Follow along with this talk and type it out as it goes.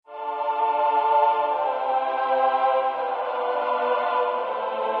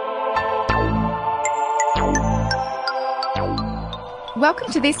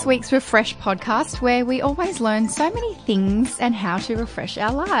Welcome to this week's Refresh podcast, where we always learn so many things and how to refresh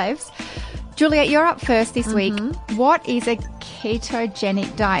our lives. Juliette, you're up first this week. What is a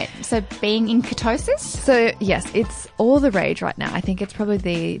ketogenic diet? So being in ketosis? So, yes, it's all the rage right now. I think it's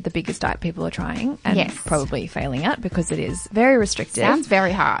probably the biggest diet people are trying and probably failing at because it is very restrictive. Sounds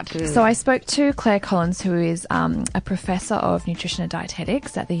very hard. So I spoke to Claire Collins, who is a professor of nutrition and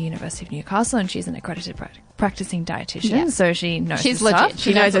dietetics at the University of Newcastle, and she's an accredited practicing dietitian, so she knows she's her legit. stuff.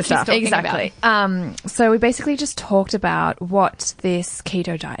 She knows her stuff. Exactly. So we basically just talked about what this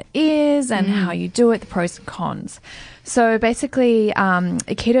keto diet is and how you do it, the pros and cons. So basically, a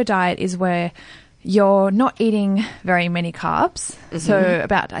keto diet is where you're not eating very many carbs. So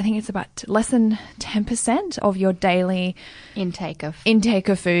I think it's about less than 10% of your daily intake of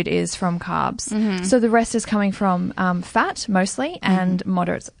food is from carbs. So the rest is coming from fat mostly and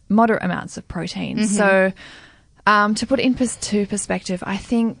moderate amounts of protein. So to put it into perspective, I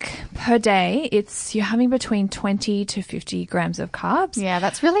think per day you're having between 20 to 50 grams of carbs. Yeah,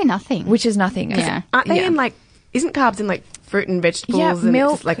 that's really nothing. Which is nothing. Yeah. Aren't they in isn't carbs in fruit and vegetables and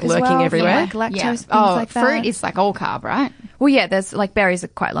milk it's lurking everywhere? Yeah, lactose, things like that. Fruit is all carb, right? Well, yeah, there's berries are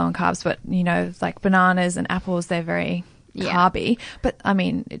quite low in carbs, but bananas and apples, they're very carby. But I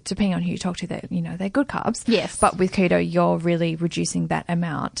mean, depending on who you talk to, they're good carbs. Yes. But with keto, you're really reducing that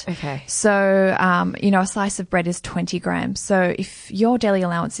amount. Okay. So, a slice of bread is 20 grams. So if your daily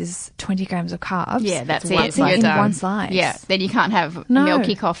allowance is 20 grams of carbs, that's it. You're In done. one slice. Yeah. Then you can't have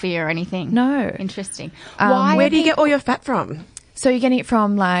milky coffee or anything. No. Interesting. Where do you get all your fat from? So you're getting it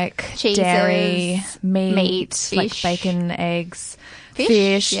from cheeses, dairy, meat, fish, bacon, eggs,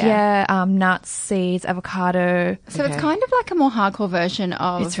 fish, nuts, seeds, avocado. So it's kind of like a more hardcore version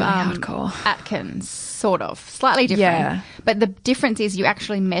of It's really hardcore. Atkins, sort of. Slightly different. Yeah. But the difference is you're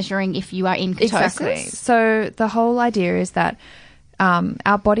actually measuring if you are in ketosis. Exactly. So the whole idea is that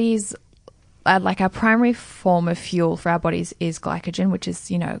our bodies, our primary form of fuel for our bodies is glycogen, which is,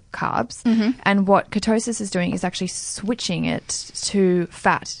 carbs. And what ketosis is doing is actually switching it to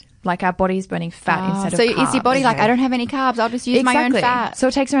fat. Like our body's burning fat instead of carbs. So is your body I don't have any carbs, I'll just use my own fat? So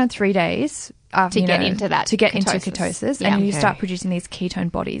it takes around 3 days to get into ketosis. And you start producing these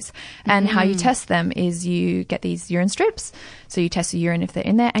ketone bodies. And how you test them is you get these urine strips. So you test the urine if they're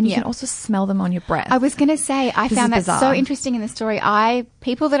in there, and you can also smell them on your breath. I was going to say, I found that bizarre. so interesting in the story.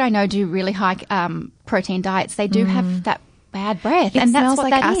 People that I know do really high protein diets. They do have that bad breath, It and smells that's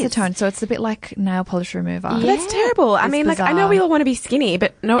what like that acetone, is. so it's a bit like nail polish remover. Yeah. That's terrible. I mean, I know we all want to be skinny,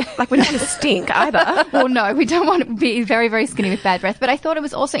 but we don't want to stink either. Well, no, we don't want to be very, very skinny with bad breath. But I thought it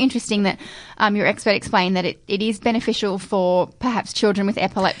was also interesting that your expert explained that it is beneficial for perhaps children with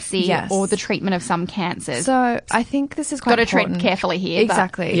epilepsy or the treatment of some cancers. So I think this is quite important. Got to tread carefully here.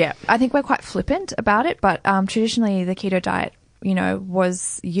 Exactly. Yeah. I think we're quite flippant about it, but traditionally the keto diet,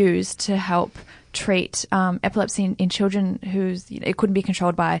 was used to help treat epilepsy in children whose it couldn't be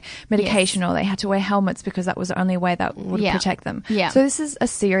controlled by medication, or they had to wear helmets because that was the only way that would protect them. Yeah. So this is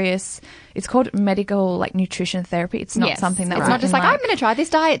it's called medical nutrition therapy. It's not something that it's not just I'm going to try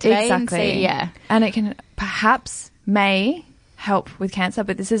this diet today and see. And it can may help with cancer,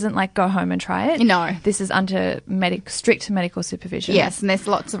 but this isn't go home and try it. No. This is under strict medical supervision. Yes, and there's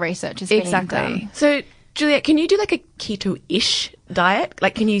lots of research being done. So Juliette, can you do a keto-ish diet?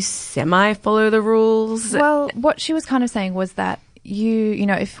 Can you semi-follow the rules? Well, what she was kind of saying was that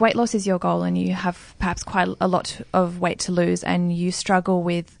if weight loss is your goal and you have perhaps quite a lot of weight to lose and you struggle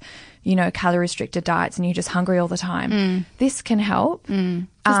with, calorie-restricted diets and you're just hungry all the time, this can help.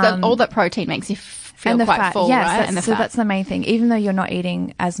 All that protein makes you feel quite fat, full, right? And that's the main thing. Even though you're not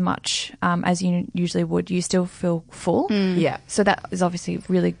eating as much as you usually would, you still feel full. Yeah. So that is obviously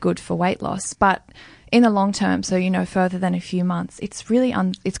really good for weight loss. But in the long term, so further than a few months, it's really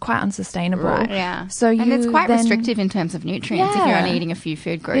it's quite unsustainable. Right. Yeah. So and it's quite restrictive in terms of nutrients if you're only eating a few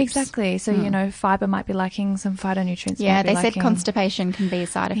food groups. Exactly. So fiber might be lacking, some phytonutrients. Yeah, they said constipation can be a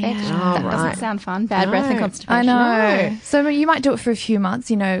side effect. Yeah. That doesn't sound fun. Bad breath and constipation. I know. No. So you might do it for a few months.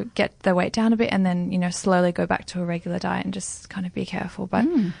 Get the weight down a bit, and then slowly go back to a regular diet and just kind of be careful. But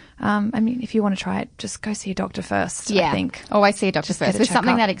if you want to try it, just go see a doctor first. Yeah. I think Always see a doctor first with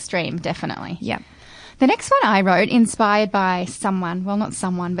something that extreme. Definitely. Yeah. The next one I wrote, inspired by someone, well, not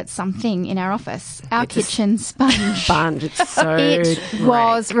someone, but something in our office, our kitchen sponge. It's so It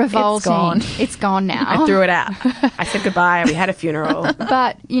was revolting. It's gone now. I threw it out. I said goodbye. We had a funeral.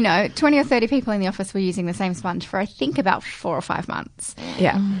 But, 20 or 30 people in the office were using the same sponge for, I think, about 4 or 5 months.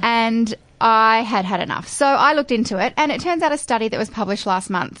 Yeah. And I had enough. So I looked into it, and it turns out a study that was published last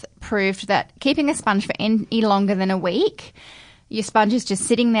month proved that keeping a sponge for any longer than a week Your sponge is just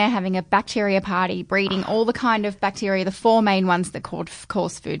sitting there having a bacteria party, breeding all the kind of bacteria, the 4 main ones that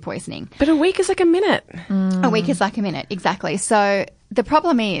cause food poisoning. But a week is like a minute. A week is like a minute, exactly. So the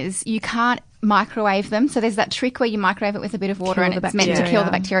problem is you can't microwave them. So there's that trick where you microwave it with a bit of water and it's meant to kill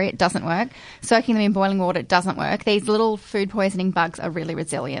the bacteria. It doesn't work. Soaking them in boiling water, it doesn't work. These little food poisoning bugs are really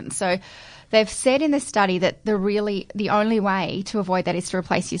resilient. So they've said in the study that the only way to avoid that is to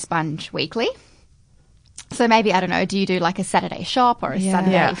replace your sponge weekly. So maybe, I don't know, do you do like a Saturday shop or a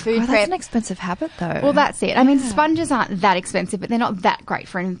Sunday food prep? That's an expensive habit though. Well, that's it. I mean, sponges aren't that expensive, but they're not that great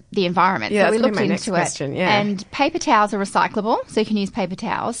for the environment. Yeah, so we that's looked my into next it. question, yeah. And paper towels are recyclable, so you can use paper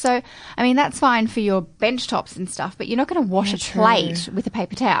towels. So, I mean, that's fine for your bench tops and stuff, but you're not going to wash a plate with a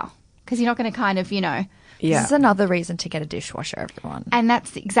paper towel because you're not going to kind of, This is another reason to get a dishwasher, everyone. And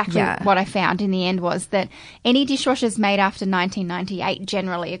that's exactly what I found in the end was that any dishwashers made after 1998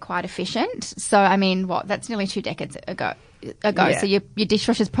 generally are quite efficient. So, I mean, that's nearly 2 decades ago. Yeah. So your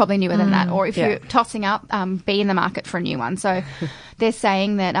dishwasher's probably newer than that. Or if you're tossing up, be in the market for a new one. So they're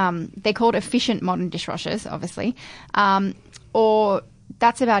saying that they're called efficient modern dishwashers, obviously. Or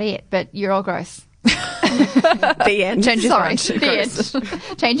that's about it, but you're all gross. The end. Change your sponge. The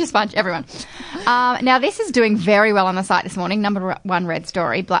end. Change your sponge, everyone. Now, this is doing very well on the site this morning. Number 1 red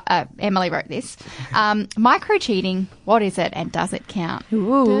story. Emily wrote this. Micro cheating. What is it, and does it count?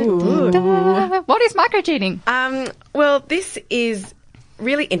 Ooh. What is micro cheating? Well, this is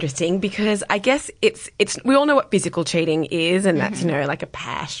really interesting because I guess it's we all know what physical cheating is, and that's like a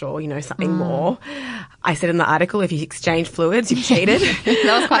pash or something more. I said in the article, if you exchange fluids, you've cheated.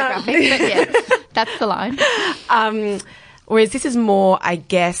 That was quite graphic, but yeah, that's the line. Whereas this is more, I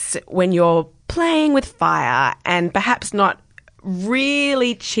guess, when you're playing with fire and perhaps not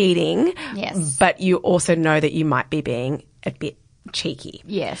really cheating, but you also know that you might be being a bit cheeky.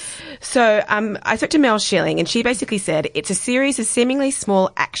 Yes. So I spoke to Mel Schilling, and she basically said it's a series of seemingly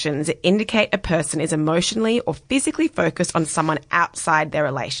small actions that indicate a person is emotionally or physically focused on someone outside their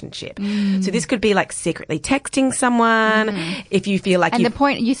relationship. So this could be like secretly texting someone if you feel like And the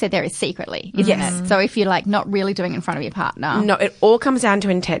point you said there is secretly, isn't it? So if you're like not really doing it in front of your partner. No, it all comes down to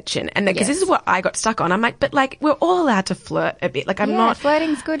intention. And because this is what I got stuck on. I'm like, but like we're all allowed to flirt a bit. Like I'm not...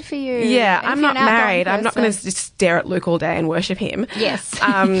 flirting's good for you. Yeah, I'm not married. I'm not going to person. just stare at Luke all day and worship him. Yes.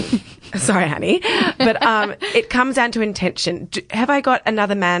 Sorry, honey. But it comes down to intention. Have I got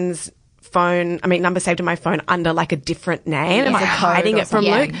another man's number saved in my phone under like a different name? Am I hiding it from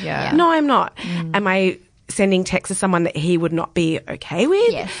Luke? Yeah. No, I'm not. Am I sending texts to someone that he would not be okay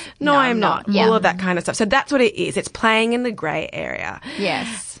with? Yes. No, I'm not. Yeah. All of that kind of stuff. So that's what it is. It's playing in the grey area.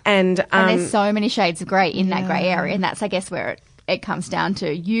 Yes. And there's so many shades of grey in that grey area, and that's, I guess, where it comes down to,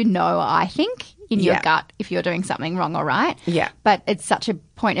 I think, in your gut if you're doing something wrong or right. Yeah. But it's such a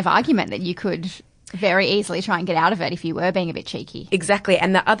point of argument that you could very easily try and get out of it if you were being a bit cheeky. Exactly.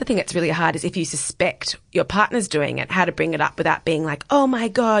 And the other thing that's really hard is if you suspect your partner's doing it, how to bring it up without being like, oh my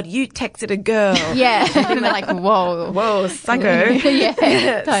God, you texted a girl. Yeah. And they're like, whoa, psycho.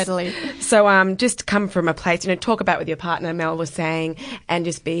 Yeah, totally. So just come from a place, talk about with your partner, Mel was saying, and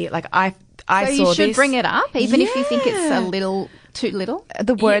just be like, I saw this. So you should bring it up, even if you think it's a little too little.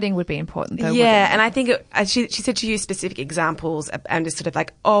 The wording would be important, though. Yeah, and I think she said to use specific examples and just sort of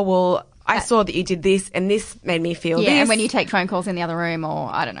like, oh, well, I saw that you did this and this made me feel this. Yeah, and when you take phone calls in the other room or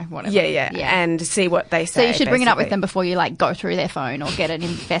I don't know, whatever. Yeah, and see what they say. So you should bring it up with them before you like go through their phone or get an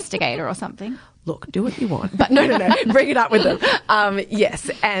investigator or something. Look, do what you want. But no, bring it up with them.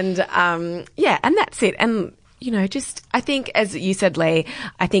 Yes, and and that's it. And just I think, as you said, Leigh,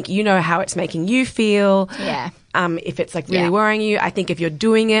 I think how it's making you feel. Yeah. If it's like really worrying you, I think if you're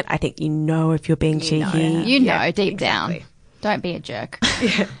doing it, I think if you're being cheeky. Deep down. Don't be a jerk.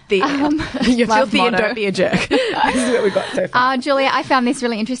 Yeah, you're filthy and don't be a jerk. This is what we've got so far. Julia, I found this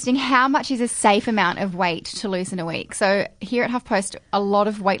really interesting. How much is a safe amount of weight to lose in a week? So here at HuffPost, a lot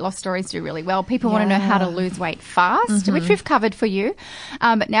of weight loss stories do really well. People want to know how to lose weight fast, which we've covered for you.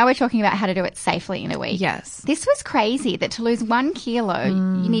 But now we're talking about how to do it safely in a week. Yes. This was crazy that to lose 1 kilo,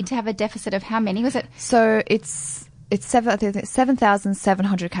 you need to have a deficit of how many was it? So it's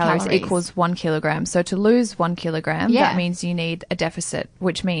 7,700 calories equals 1 kilogram. So to lose 1 kilogram, that means you need a deficit,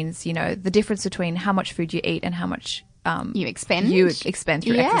 which means, the difference between how much food you eat and how much you expend through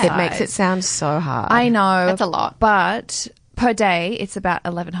exercise. It makes it sound so hard. I know. That's a lot. But per day, it's about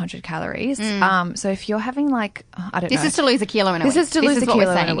 1,100 calories. So if you're having This is to lose a kilo in a week. This is to lose a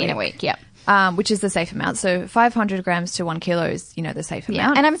kilo in a week. Yep. Which is the safe amount. So 500 grams to 1 kilo is, the safe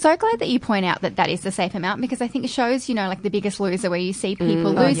amount. And I'm so glad that you point out that is the safe amount, because I think it shows, like The Biggest Loser, where you see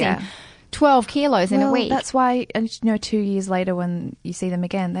people losing 12 kilos in a week. That's why, 2 years later when you see them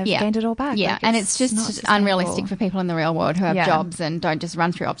again, they've gained it all back. Yeah, and it's just unrealistic for people in the real world who have jobs and don't just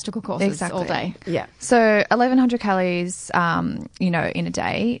run through obstacle courses all day. Yeah. So 1,100 calories, in a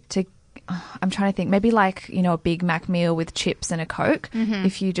day I'm trying to think, maybe like, a Big Mac meal with chips and a Coke. Mm-hmm.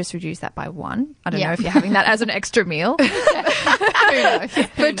 If you just reduce that by 1. I don't know if you're having that as an extra meal.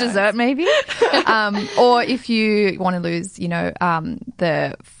 For dessert, maybe. Or if you want to lose,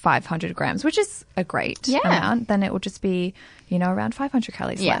 the 500 grams, which is a great amount, then it will just be, around 500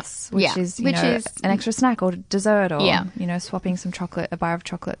 calories less, which is an extra snack or dessert or, swapping a bar of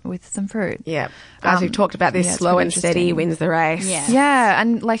chocolate with some fruit. Yeah. As we've talked about this, slow and steady wins the race. Yeah.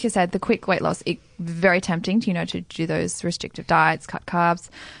 And like you said, the quick weight loss, very tempting to do those restrictive diets, cut carbs,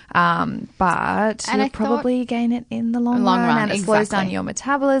 but you'll probably gain it in the long run and it slows down your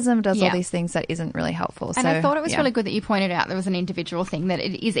metabolism, does all these things that isn't really helpful. And I thought it was really good that you pointed out there was an individual thing, that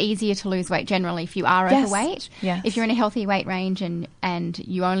it is easier to lose weight generally if you are overweight. Yes. If you're in a healthy weight range and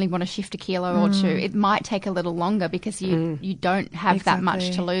you only want to shift a kilo or two, it might take a little longer because you don't have that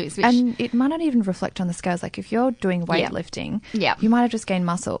much to lose. And it might not even reflect on the scales. Like if you're doing weightlifting, you might have just gained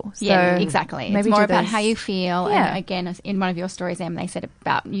muscle. So exactly. Maybe more about how you feel. And again, in one of your stories, Em, they said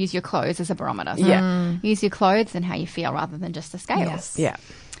about use your clothes as a barometer. So use your clothes and how you feel rather than just the scales. Yes. Yeah.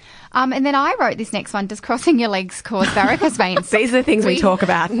 And then I wrote this next one. Does crossing your legs cause varicose veins? These are the things we talk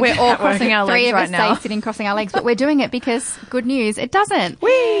about. We're all crossing our legs right now. 3 of us say sitting crossing our legs, but we're doing it because, good news, it doesn't.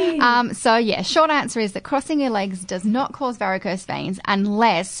 Whee! Short answer is that crossing your legs does not cause varicose veins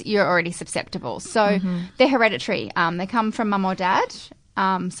unless you're already susceptible. So they're hereditary. They come from mum or dad.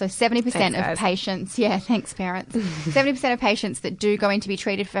 So 70% of patients, thanks parents, 70% of patients that do go in to be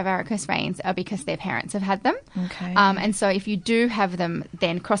treated for varicose veins are because their parents have had them. Okay. And so if you do have them,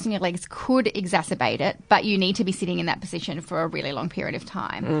 then crossing your legs could exacerbate it, but you need to be sitting in that position for a really long period of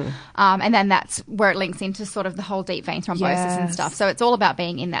time. And then that's where it links into sort of the whole deep vein thrombosis and stuff. So it's all about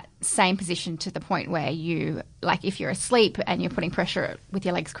being in that same position to the point where you, like if you're asleep and you're putting pressure with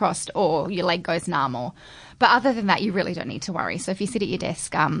your legs crossed or your leg goes numb but other than that, you really don't need to worry. So if you sit at your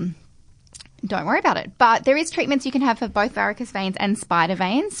desk, don't worry about it. But there is treatments you can have for both varicose veins and spider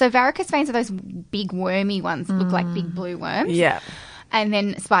veins. So varicose veins are those big wormy ones that look like big blue worms. Yeah. And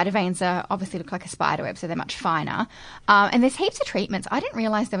then spider veins obviously look like a spider web, so they're much finer. And there's heaps of treatments. I didn't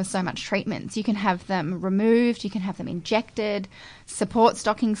realise there was so much treatments. You can have them removed. You can have them injected. Support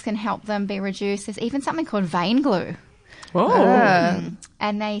stockings can help them be reduced. There's even something called vein glue.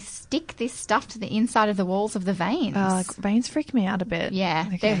 And they stick this stuff to the inside of the walls of the veins. Veins freak me out a bit. Yeah,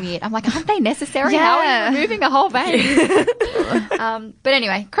 they're weird. I'm like, aren't they necessary? How are you removing a whole vein? But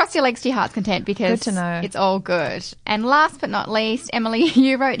anyway, cross your legs to your heart's content because it's all good. And last but not least, Emily,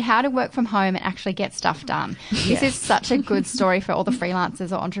 you wrote how to work from home and actually get stuff done. This is such a good story for all the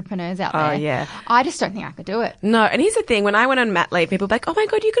freelancers or entrepreneurs out there. Oh, yeah. I just don't think I could do it. No, and here's the thing. When I went on mat leave, people were like, oh, my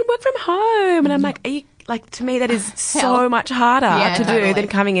God, you can work from home. And I'm like, are you... Like, to me, that is so much harder to do than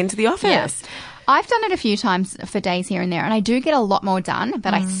coming into the office. Yeah. I've done it a few times for days here and there, and I do get a lot more done,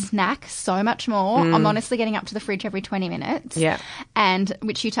 but I snack so much more. I'm honestly getting up to the fridge every 20 minutes. Yeah. And,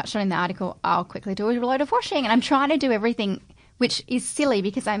 which you touched on in the article, I'll quickly do a load of washing, and I'm trying to do everything, which is silly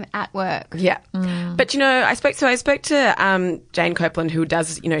because I'm at work. Yeah. But, I spoke to Jane Copeland, who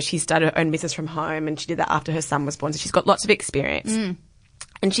does, she started her own business from home, and she did that after her son was born, so she's got lots of experience.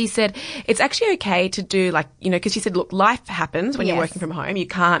 And she said, it's actually okay to do because she said, look, life happens when you're working from home. You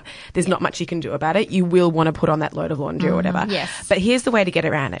can't, there's not much you can do about it. You will want to put on that load of laundry or whatever. Yes. But here's the way to get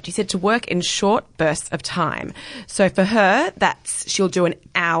around it. She said to work in short bursts of time. So for her, she'll do an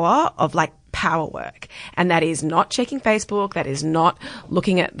hour of power work. And that is not checking Facebook. That is not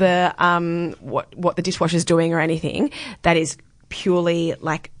looking at the, what the dishwasher's doing or anything. That is purely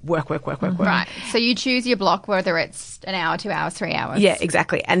work. Right. So you choose your block, whether it's an hour, 2 hours, 3 hours. Yeah,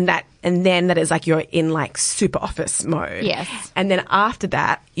 exactly. And then that is you're in super office mode. Yes. And then after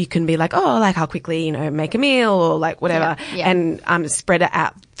that, you can be I'll quickly, make a meal or whatever and spread it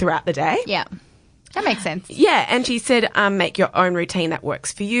out throughout the day. Yeah. That makes sense. Yeah, and she said make your own routine that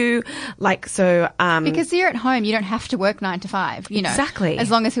works for you. Because you're at home, you don't have to work 9 to 5, Exactly. As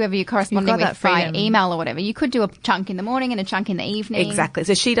long as whoever you're corresponding with by email or whatever. You could do a chunk in the morning and a chunk in the evening. Exactly.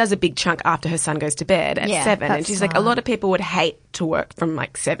 So she does a big chunk after her son goes to bed at 7. And she's a lot of people would hate to work from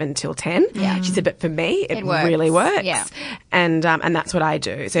 7 till 10. Yeah. She said, but for me, it works. really works. Yeah. And that's what I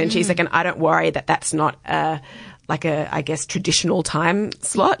do. So, and she's and I don't worry that that's not like a, I guess, traditional time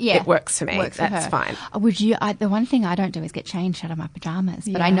slot, it works for me. That's fine. Would you? The one thing I don't do is get changed out of my pajamas.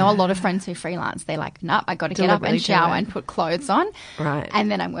 But I know a lot of friends who freelance. They're like, nope, I got to get up and shower and put clothes on, right?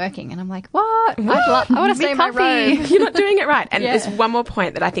 And then I'm working, and I'm like, what? I want to stay in my robe. You're not doing it right. And there's one more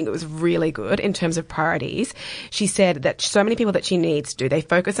point that I think it was really good in terms of priorities. She said that so many people that she needs to do, they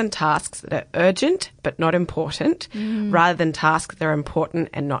focus on tasks that are urgent but not important, rather than tasks that are important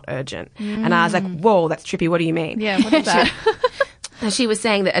and not urgent. And I was like, whoa, that's trippy. What do you mean? Yeah, what is that? She was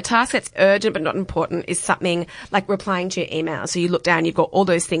saying that a task that's urgent but not important is something like replying to your email. So you look down, you've got all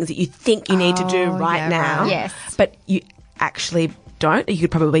those things that you think you need to do right now. Right. Yes. But you actually don't. You could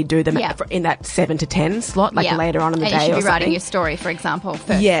probably do them in that 7 to 10 slot, like later on in the day. You should be or writing your story, for example.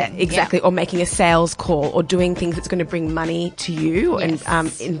 First thing. Exactly. Or making a sales call or doing things that's going to bring money to you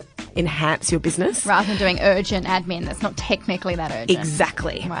and enhance your business. Rather than doing urgent admin that's not technically that urgent.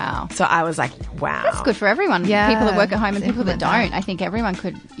 Exactly. Wow. So I was like, wow. That's good for everyone. Yeah, people that work at home and people that don't. I think everyone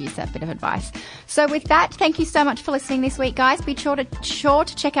could use that bit of advice. So with that, thank you so much for listening this week, guys. Be sure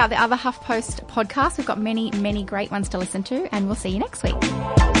to check out the other HuffPost podcast. We've got many, many great ones to listen to, and we'll see you next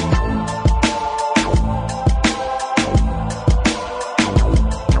week.